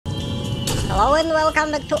Hello and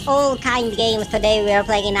welcome back to All Kind Games. Today we are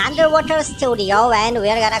playing in Underwater Studio and we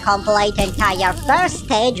are gonna complete entire first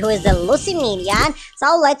stage with the Lucy Minion.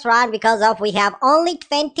 So let's run because we have only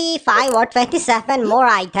 25 or 27 more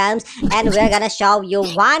items and we are gonna show you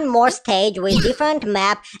one more stage with different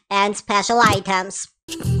map and special items.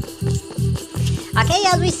 Okay,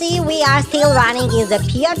 as we see, we are still running in the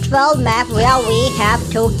Pier 12 map where we have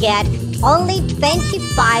to get only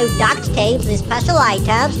 25 duct tapes with special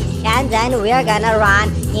items, and then we are gonna run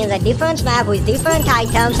in the different map with different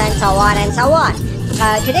items and so on and so on.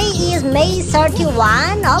 Today is May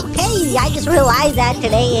 31. Okay, I just realized that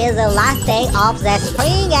today is the last day of the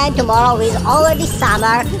spring and tomorrow is already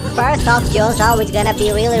summer, 1st of June, so it's gonna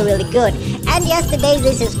be really good. And yesterday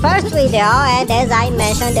this is first video, and as I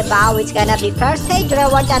mentioned about, it's gonna be first stage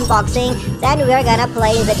reward unboxing, then we're gonna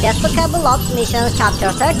play the Despicable Ops missions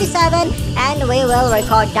chapter 37, and we will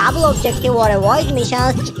record double objective or avoid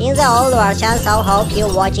missions in the old version, so hope you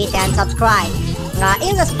watch it and subscribe.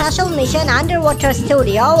 In the special mission Underwater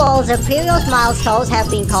Studio, all the previous milestones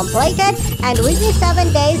have been completed, and within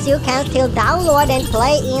 7 days you can still download and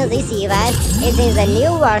play in this event. It is a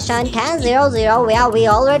new version 10.00 where we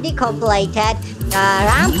already completed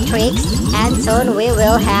ramp tricks, and soon we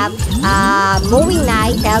will have movie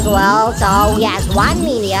night as well. So yes, 1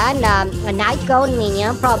 million, a Nightgown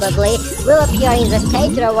Minion probably will appear in the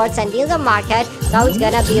stage rewards and in the market, so it's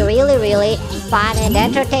gonna be really fun and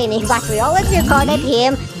entertaining. But we already recorded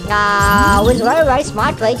him with very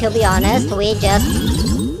smart way, to be honest. We just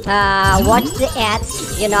watch the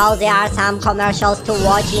ads. You know, there are some commercials to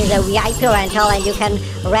watch in the VIP rental, and you can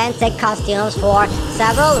rent the costumes for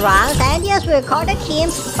several runs. And yes, we recorded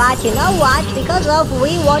him, but you know what, because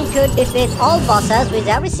we want to defeat all bosses with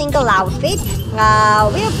every single outfit, we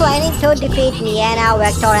are planning to defeat Niena,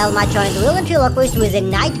 Vector, El Macho, and the Ventriloquist with a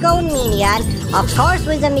Nightgown Minion, of course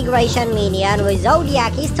with the Migration Minion, with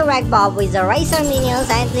Zodiac, Easter Egg Bob, with the Racer Minions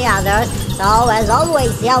and the others. So as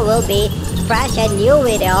always, there will be fresh and new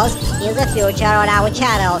videos in the future on our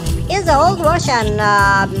channel. In the old version,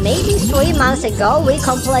 maybe 3 months ago, we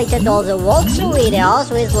completed all the walkthrough videos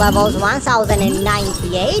with levels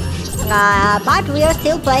 1098, but we are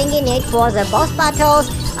still playing in it for the boss battles.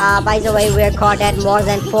 By the way, we recorded more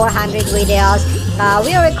than 400 videos.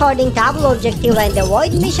 We are recording double objective and the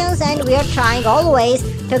void missions, and we are trying always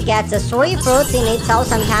to get the 3 fruits in it, so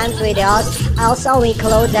sometimes videos also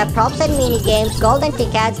include the props and mini games, golden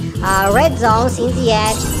tickets, red zones in the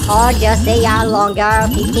end, or just they are longer,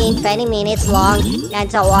 15-20 minutes long, and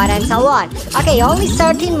so on and so on. Okay, only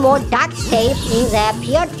 13 more duct tapes in the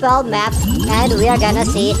Pier 12 map, and we are gonna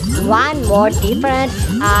see one more different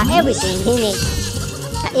everything in it.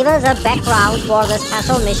 Even the background for the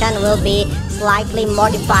special mission will be slightly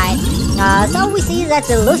modified. So we see that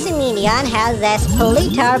the Lucy Minion has a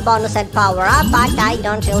splitter bonus and power up, but I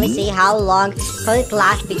don't really see how long could it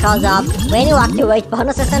last, because when you activate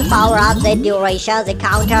bonuses and power ups, the duration, the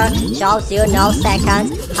counter shows you no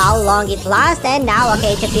seconds how long it lasts, and now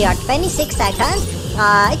okay, it appeared 26 seconds.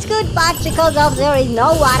 It's good, but because there is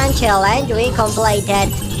no one challenge we completed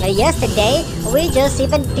yesterday, we just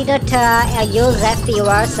even didn't use that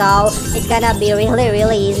fever, so it's gonna be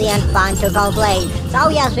really easy and fun to complete. So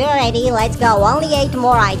yes, we're ready, let's go. Only 8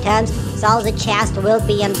 more items, so the chest will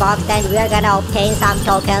be unboxed and we're gonna obtain some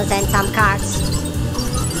tokens and some cards.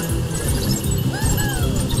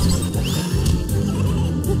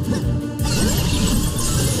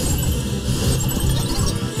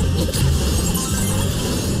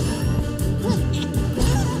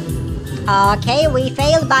 Okay, we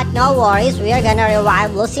failed, but no worries. We are gonna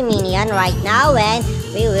revive Lucy Minion right now, and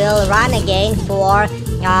we will run again for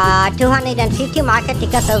 250 market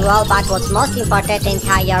tickets as well. But what's most important, the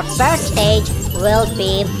entire first stage will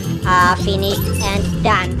be finished and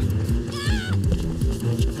done.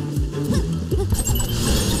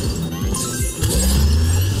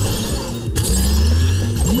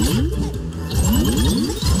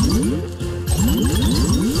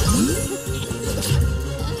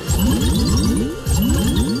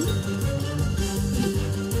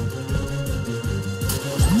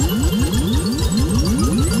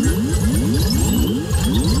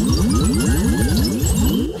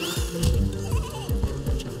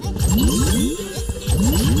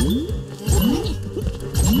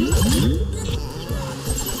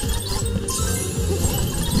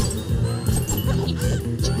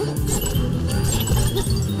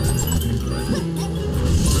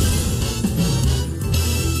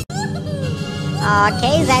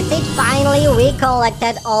 Okay, that's it. Finally, we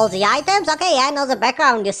collected all the items. Okay, and on the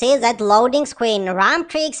background, you see that loading screen. Ramp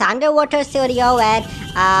Tricks, Underwater Studio, and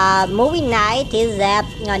Movie Night is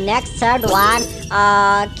the next third one.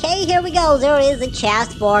 Okay, here we go. There is a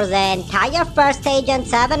chest for the entire first stage and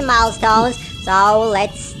 7 milestones. So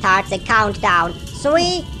let's start the countdown.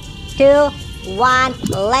 3, 2, 1,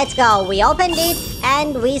 let's go. We opened it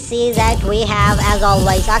and we see that we have, as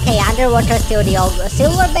always, okay, Underwater Studio,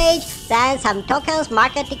 Silver Badge, then some tokens,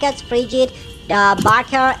 market tickets, Frigid, the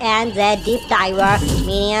Barker, and the Deep Diver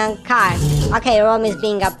Minion card. Okay, room is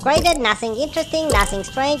being upgraded, nothing interesting, nothing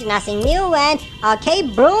strange, nothing new, and okay,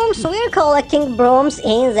 brooms, we're collecting brooms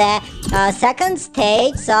in the second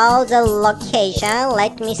stage. So the location,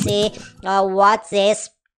 let me see what's this.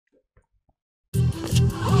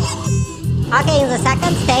 Okay, in the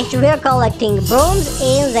second stage, we're collecting brooms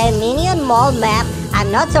in the Minion Mall map.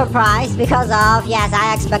 I'm not surprised because of, yes,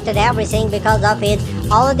 I expected everything because of its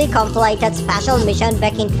already completed special mission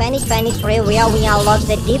back in 2023 where we unlocked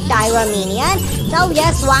the Deep Diver Minion. So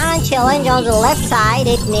yes, one challenge on the left side,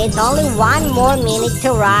 it needs only 1 more minute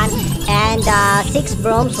to run and 6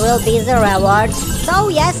 brooms will be the reward. So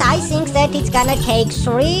yes, I think that it's gonna take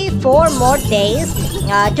 3-4 more days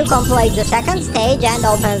to complete the second stage and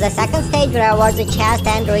open the second stage, reward the chest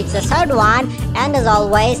and reach the third one. And as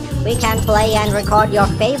always, we can play and record your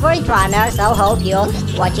favorite runner, so hope you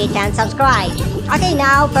watch it and subscribe. Okay,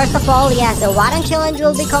 now first of all, yes, the Warren challenge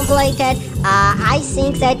will be completed. I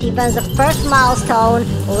think that even the first milestone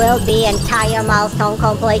will be entire milestone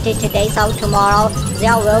completed today, so tomorrow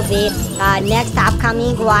there will be next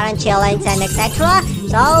upcoming Warren challenge and etc.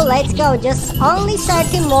 So let's go, just only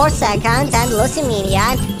 30 more seconds and Lucy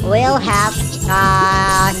Minion will have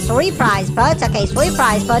 3 prize pots. Okay, 3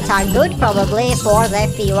 prize pots are good probably for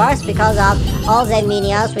the viewers because of all the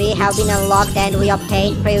minions we have been unlocked and we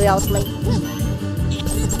obtained previously.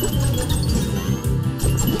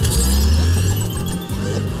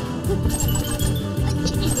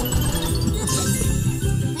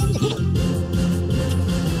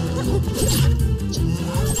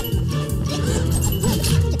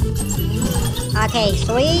 Okay,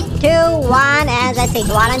 3, 2, 1, and that's it.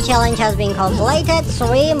 One challenge has been completed.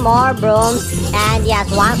 3 more brooms, and yes,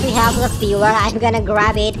 once we have the fever, I'm gonna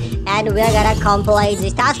grab it, and we're gonna complete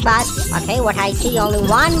this task. But okay, what I see, only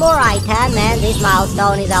 1 more item, and this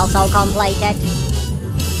milestone is also completed.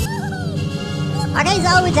 Okay,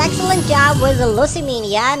 so it's excellent job with the Lucy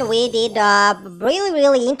Minion. We did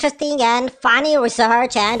really interesting and funny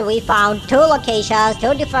research and we found 2 locations,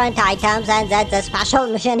 2 different items, and that the special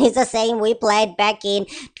mission is the same we played back in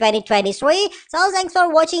 2023. So thanks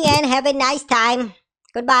for watching and have a nice time.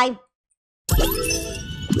 Goodbye.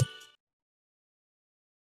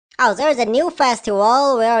 Oh, there's a new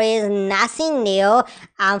festival where is nothing new,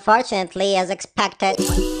 unfortunately, as expected.